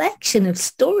collection of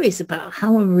stories about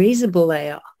how unreasonable they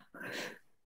are.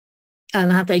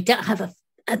 And how they don't have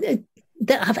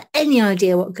any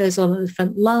idea what goes on the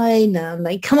front line. And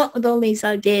they come up with all these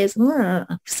ideas.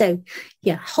 So,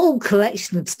 yeah, whole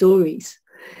collection of stories.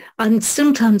 And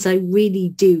sometimes I really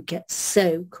do get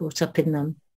so caught up in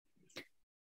them.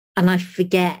 And I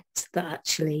forget that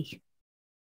actually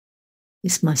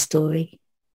it's my story.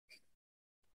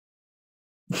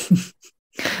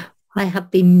 I have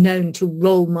been known to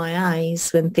roll my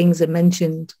eyes when things are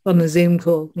mentioned on a Zoom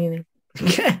call,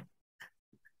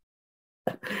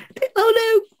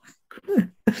 Oh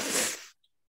no.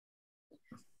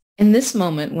 In this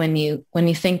moment, when you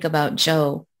think about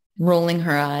Jo rolling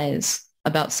her eyes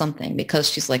about something because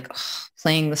she's like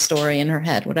playing the story in her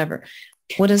head, whatever,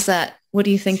 what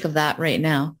do you think of that right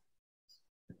now?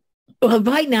 Well,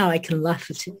 right now I can laugh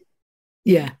at it.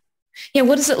 Yeah. Yeah.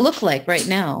 What does it look like right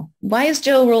now? Why is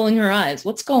Jo rolling her eyes?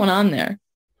 What's going on there?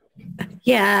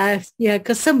 Yeah.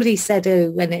 Because somebody said,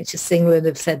 oh, NHS England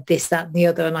have said this, that, and the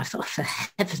other. And I thought, for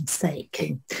heaven's sake.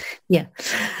 And yeah.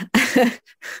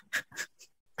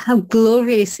 How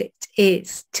glorious it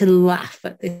is to laugh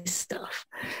at this stuff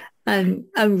and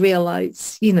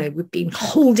realize, we've been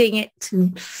holding it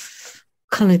and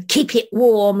kind of keep it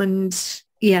warm and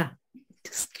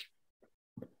just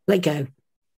let go.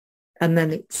 And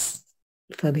then it's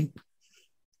funny.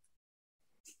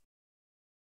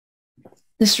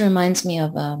 This reminds me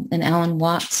of an Alan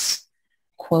Watts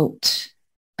quote.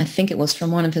 I think it was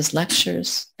from one of his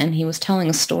lectures, and he was telling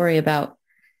a story about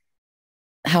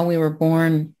how we were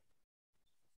born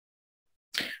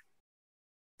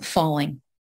falling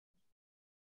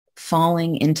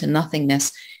into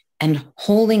nothingness and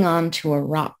holding on to a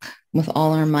rock with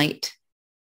all our might.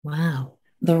 Wow.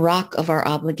 The rock of our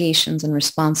obligations and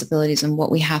responsibilities and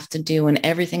what we have to do and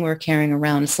everything we're carrying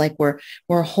around. It's like we're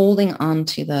holding on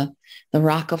to the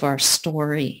rock of our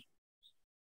story,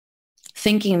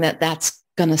 thinking that that's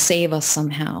going to save us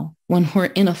somehow, when we're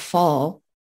in a fall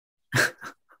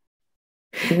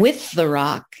with the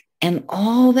rock, and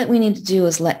all that we need to do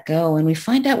is let go. And we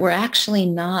find out we're actually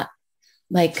not,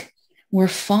 like, we're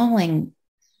falling,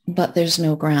 but there's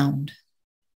no ground.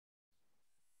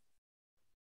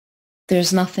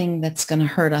 There's nothing that's going to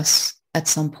hurt us at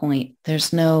some point.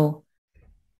 There's no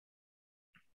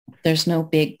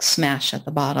big smash at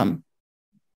the bottom.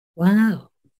 Wow.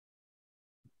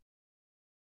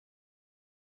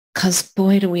 Because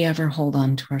boy, do we ever hold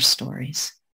on to our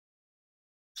stories.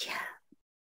 Yeah.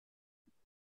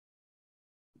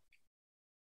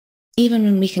 Even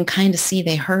when we can kind of see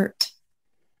they hurt.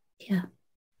 Yeah.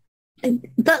 And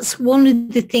that's one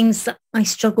of the things that I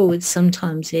struggle with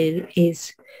sometimes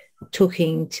is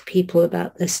talking to people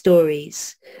about their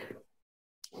stories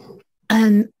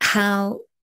and how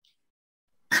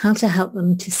how to help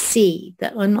them to see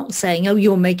that I'm not saying, oh,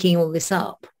 you're making all this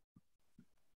up.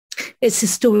 It's a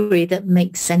story that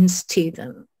makes sense to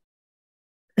them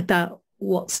about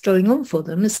what's going on for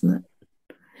them, isn't it?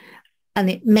 And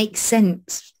it makes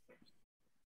sense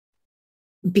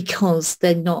because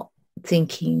they're not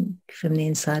thinking from the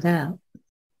inside out.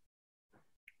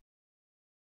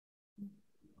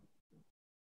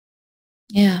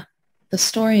 Yeah, the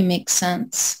story makes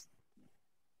sense.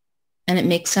 And it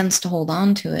makes sense to hold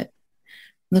on to it.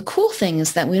 The cool thing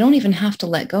is that we don't even have to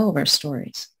let go of our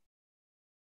stories.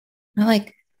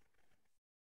 Like,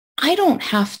 I don't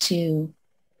have to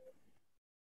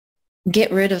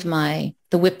get rid of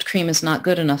the whipped cream is not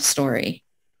good enough story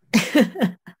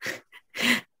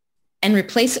and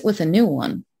replace it with a new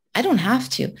one. I don't have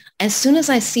to. As soon as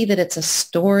I see that it's a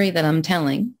story that I'm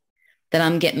telling, that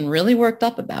I'm getting really worked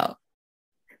up about,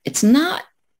 it's not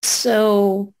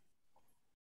so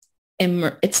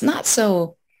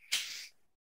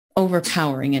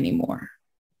overpowering anymore.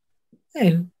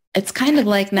 Oh. It's kind of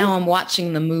like now I'm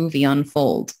watching the movie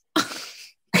unfold.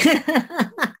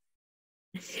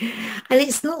 And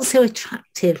it's not so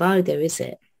attractive either, is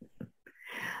it?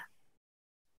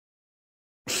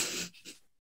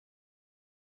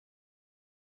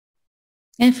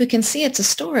 And if we can see it's a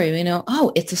story, we know,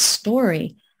 oh, it's a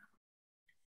story.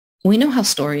 We know how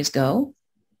stories go.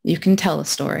 You can tell a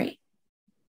story.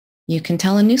 You can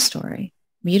tell a new story.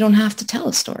 You don't have to tell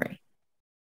a story.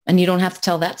 And you don't have to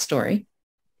tell that story.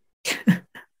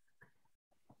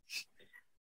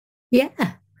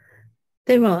 Yeah.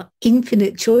 There are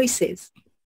infinite choices.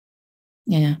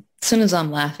 Yeah. As soon as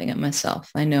I'm laughing at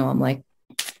myself, I know I'm like,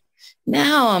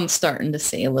 now I'm starting to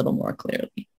see a little more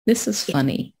clearly. This is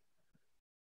funny.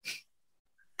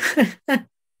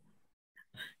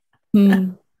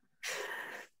 I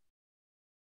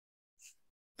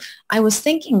was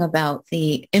thinking about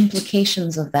the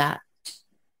implications of that,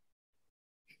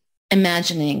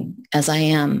 imagining as I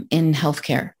am in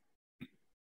healthcare,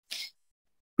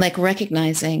 like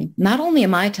recognizing not only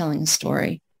am I telling a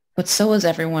story, but so is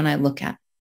everyone I look at.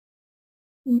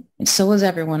 And so is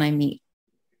everyone I meet.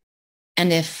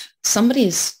 And if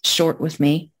somebody's short with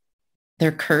me,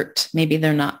 they're curt, maybe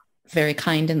they're not very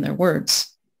kind in their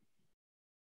words,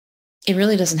 it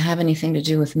really doesn't have anything to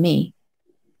do with me.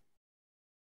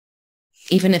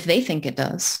 Even if they think it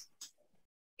does,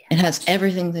 it has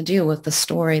everything to do with the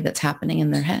story that's happening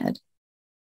in their head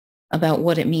about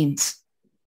what it means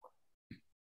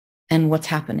and what's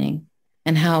happening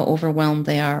and how overwhelmed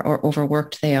they are or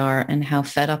overworked they are and how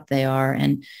fed up they are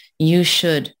and you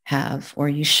should have or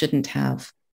you shouldn't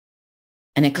have.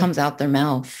 And it comes out their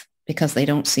mouth because they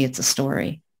don't see it's a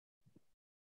story.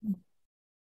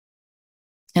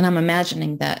 And I'm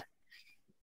imagining that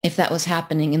if that was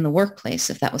happening in the workplace,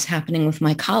 if that was happening with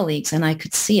my colleagues and I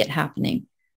could see it happening,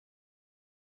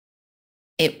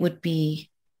 it'd be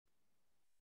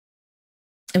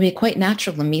quite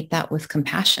natural to meet that with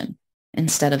compassion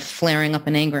instead of flaring up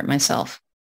in anger at myself.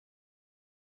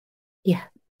 Yeah.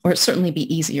 Or it'd certainly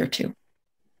be easier to.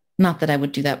 Not that I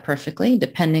would do that perfectly,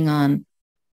 depending on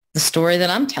the story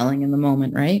that I'm telling in the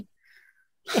moment, right?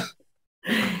 Yeah.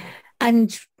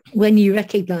 And when you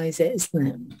recognize it, isn't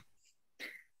it?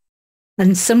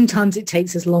 And sometimes it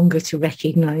takes us longer to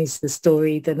recognize the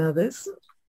story than others.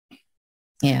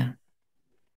 Yeah.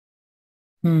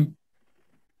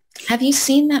 Have you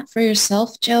seen that for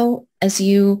yourself, Jo, as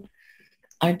you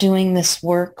are doing this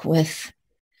work with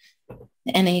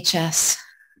the NHS?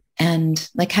 And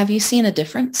like, have you seen a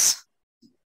difference?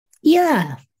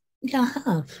 Yeah, I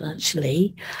have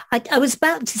actually. I was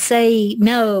about to say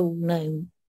no,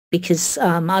 because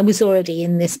I was already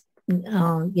in this,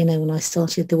 when I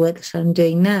started the work that I'm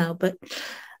doing now. But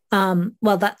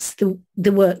well, that's the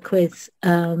work with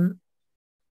the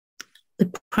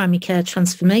primary care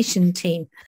transformation team.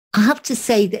 I have to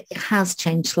say that it has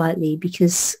changed slightly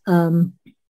because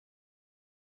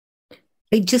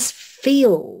it just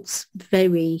feels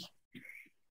very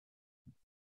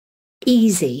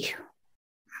easy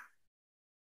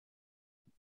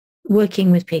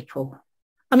working with people.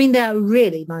 I mean, they're a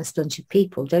really nice bunch of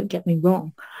people, don't get me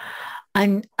wrong.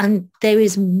 And there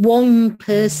is one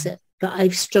person that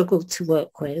I've struggled to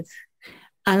work with.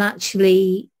 And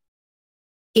actually,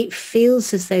 it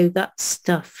feels as though that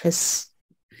stuff has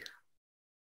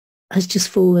just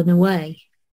fallen away.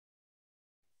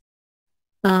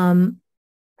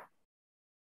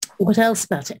 What else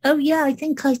about it? Oh, yeah, I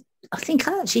think I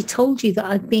actually told you that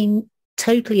I've been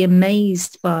totally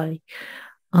amazed by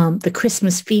the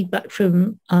Christmas feedback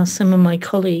from some of my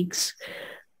colleagues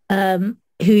who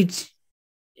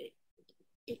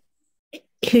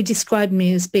described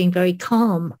me as being very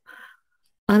calm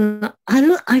And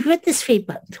I read this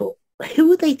feedback and thought,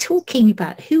 who are they talking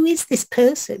about? Who is this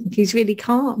person who's really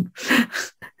calm?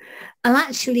 And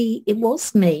actually, it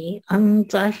was me.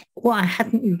 And what I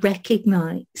hadn't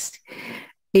recognized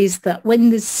is that when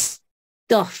there's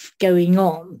stuff going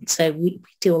on, so we've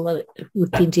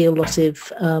been doing a lot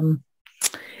of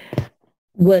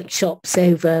workshops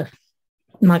over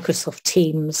Microsoft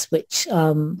Teams, which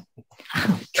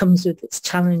comes with its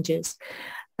challenges.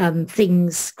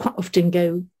 Things quite often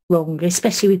go wrong,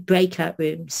 especially with breakout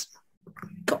rooms.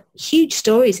 Got huge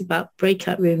stories about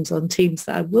breakout rooms on Teams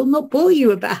that I will not bore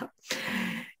you about.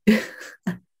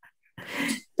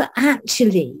 But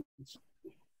actually,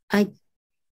 I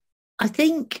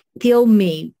think the old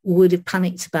me would have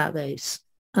panicked about those.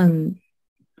 And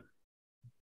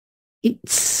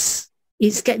it's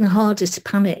getting harder to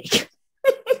panic.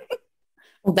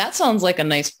 Well, that sounds like a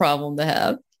nice problem to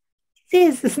have. It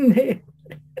is, isn't it?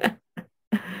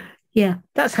 Yeah,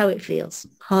 that's how it feels.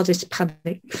 Harder to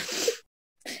panic.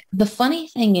 The funny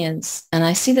thing is, and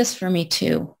I see this for me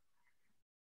too,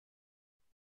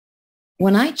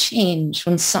 when I change,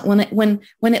 when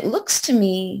it looks to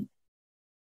me,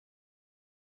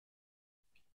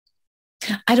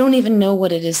 I don't even know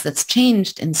what it is that's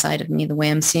changed inside of me, the way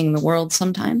I'm seeing the world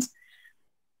sometimes.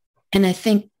 And I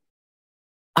think,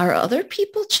 are other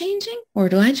people changing, or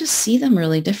do I just see them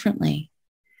really differently?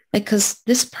 Because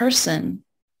this person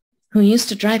who used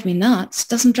to drive me nuts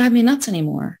doesn't drive me nuts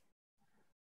anymore.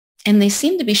 And they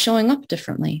seem to be showing up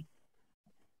differently.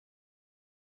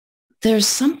 There's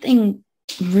something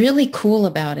really cool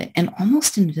about it and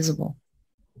almost invisible,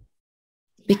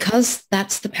 because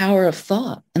that's the power of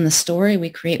thought and the story we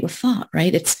create with thought,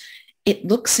 right? It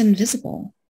looks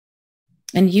invisible,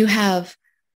 and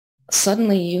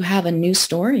suddenly you have a new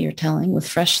story you're telling with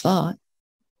fresh thought.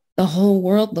 The whole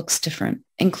world looks different,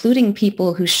 including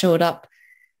people who showed up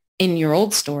in your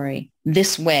old story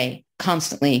this way,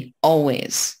 constantly,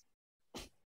 always.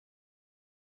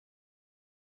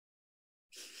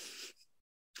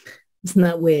 Isn't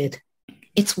that weird?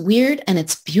 It's weird, and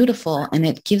it's beautiful, and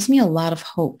it gives me a lot of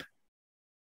hope,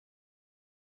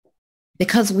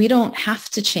 because we don't have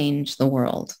to change the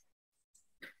world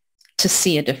to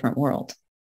see a different world.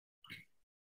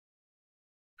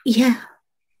 Yeah,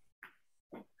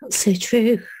 that's so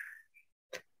true.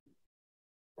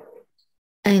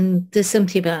 And there's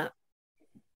something about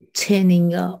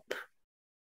turning up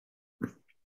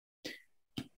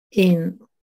in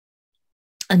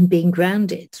and being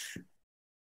grounded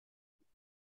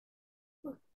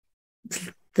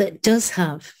that does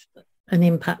have an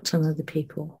impact on other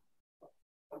people.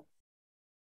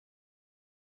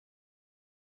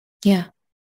 Yeah.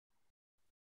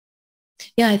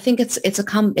 Yeah, I think it's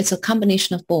a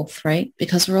combination of both, right?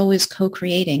 Because we're always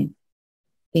co-creating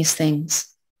these things.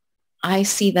 I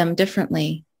see them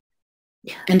differently,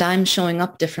 and I'm showing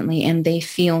up differently, and they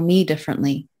feel me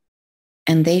differently,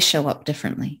 and they show up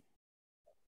differently.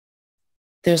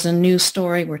 There's a new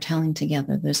story we're telling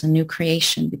together. There's a new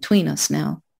creation between us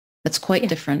now that's quite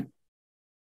different.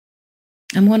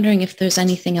 I'm wondering if there's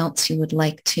anything else you would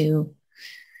like to,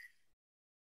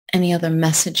 any other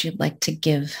message you'd like to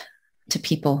give to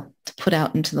people, to put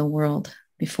out into the world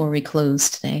before we close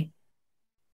today.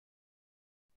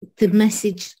 The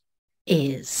message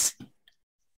is,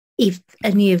 if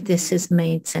any of this has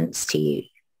made sense to you,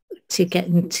 to get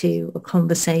into a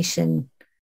conversation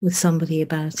with somebody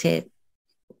about it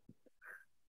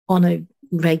on a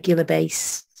regular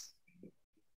basis,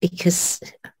 because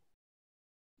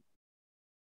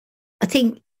I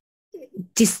think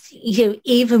just,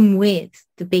 even with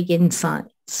the big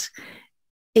insights,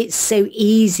 it's so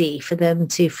easy for them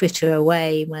to fritter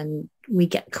away when we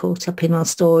get caught up in our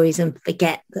stories and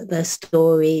forget that they're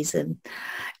stories. And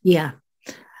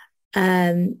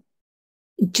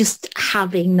just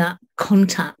having that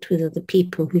contact with other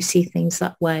people who see things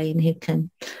that way, and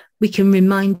we can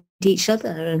remind each other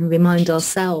and remind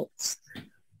ourselves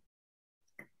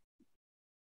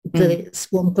that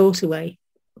it's one thought away,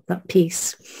 that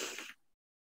piece.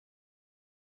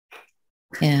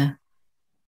 Yeah.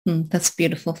 That's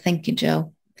beautiful. Thank you,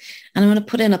 Jo. And I'm going to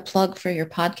put in a plug for your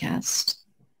podcast.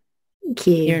 Thank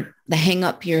you. The Hang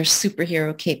Up Your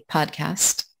Superhero Cape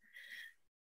podcast.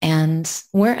 And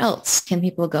where else can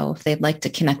people go if they'd like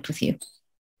to connect with you?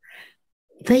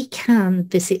 They can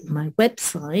visit my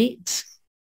website,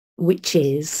 which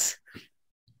is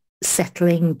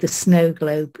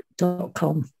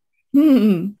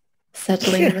settlingthesnowglobe.com.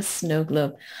 Settling the snow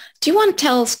globe. Do you want to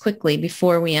tell us quickly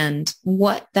before we end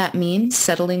what that means,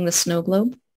 settling the snow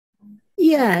globe?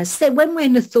 Yeah, so when we're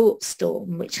in a thought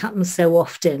storm, which happens so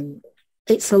often,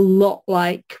 it's a lot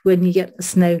like when you get the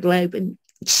snow globe and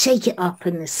shake it up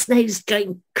and the snow's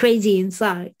going crazy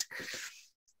inside.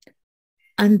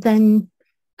 And then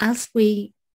as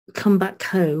we come back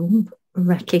home,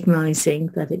 recognizing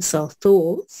that it's our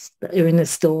thoughts that are in a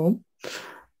storm,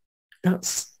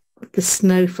 that's the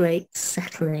snowflakes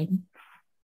settling.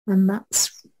 And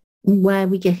that's where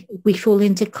we fall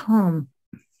into calm.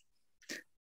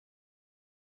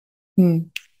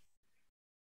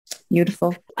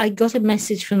 Beautiful. I got a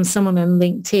message from someone on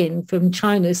LinkedIn from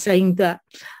China saying that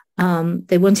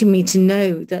they wanted me to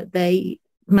know that they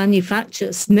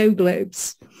manufacture snow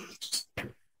globes.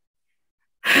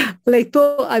 Well, I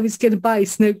thought I was going to buy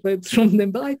snow globes from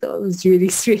them, but I thought it was really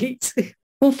sweet.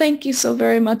 Well, thank you so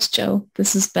very much, Jo.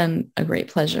 This has been a great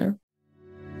pleasure.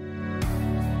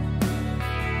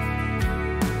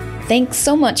 Thanks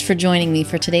so much for joining me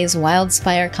for today's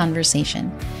Wildspire conversation.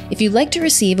 If you'd like to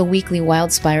receive a weekly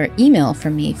Wildspire email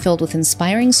from me filled with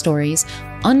inspiring stories,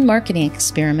 unmarketing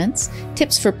experiments,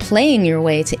 tips for playing your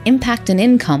way to impact and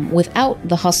income without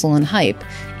the hustle and hype,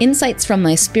 insights from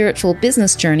my spiritual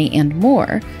business journey, and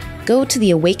more, go to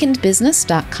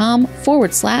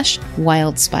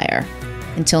theawakenedbusiness.com/wildspire.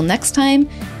 Until next time,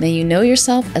 may you know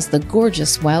yourself as the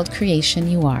gorgeous wild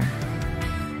creation you are.